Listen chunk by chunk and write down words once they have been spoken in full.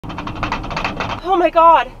Oh my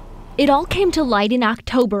God. It all came to light in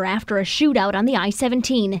October after a shootout on the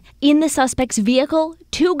I-17. In the suspect's vehicle,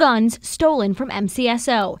 2 guns stolen from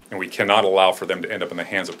MCSO. And we cannot allow for them to end up in the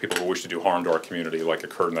hands of people who wish to do harm to our community like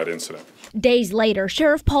occurred in that incident. Days later,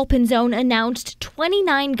 Sheriff Paul Penzone announced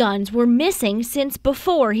 29 guns were missing since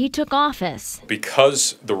before he took office.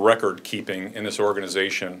 Because the record keeping in this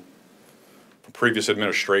organization from previous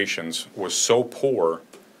administrations was so poor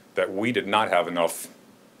that we did not have enough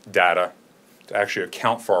data to actually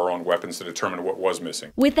account for our own weapons to determine what was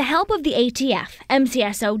missing. With the help of the ATF,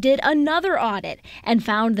 MCSO did another audit and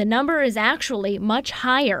found the number is actually much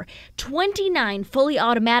higher. 29 fully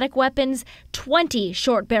automatic weapons, 20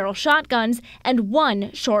 short-barrel shotguns, and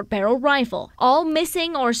 1 short-barrel rifle, all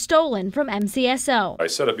missing or stolen from MCSO. I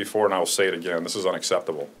said it before and I will say it again, this is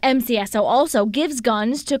unacceptable. MCSO also gives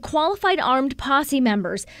guns to qualified armed posse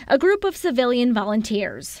members, a group of civilian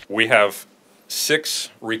volunteers. We have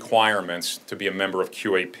 6 requirements to be a member of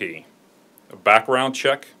QAP: a background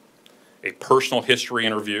check, a personal history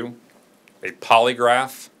interview, a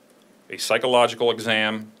polygraph, a psychological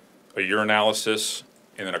exam, a urinalysis,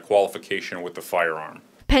 and then a qualification with the firearm.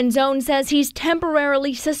 Penzone says he's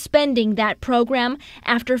temporarily suspending that program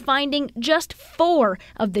after finding just 4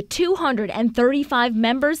 of the 235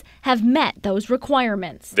 members have met those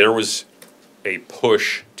requirements. There was a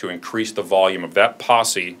push to increase the volume of that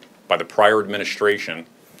posse by the prior administration,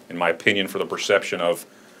 in my opinion, for the perception of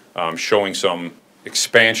showing some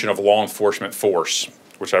expansion of law enforcement force,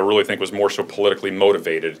 which I really think was more so politically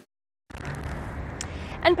motivated.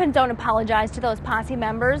 And Penzone apologized to those posse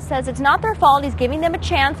members, says it's not their fault. He's giving them a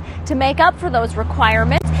chance to make up for those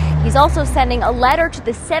requirements. He's also sending a letter to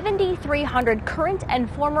the 7,300 current and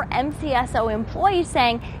former MCSO employees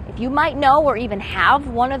saying if you might know or even have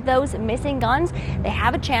one of those missing guns, they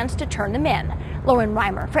have a chance to turn them in. Lauren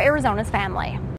Reimer for Arizona's Family.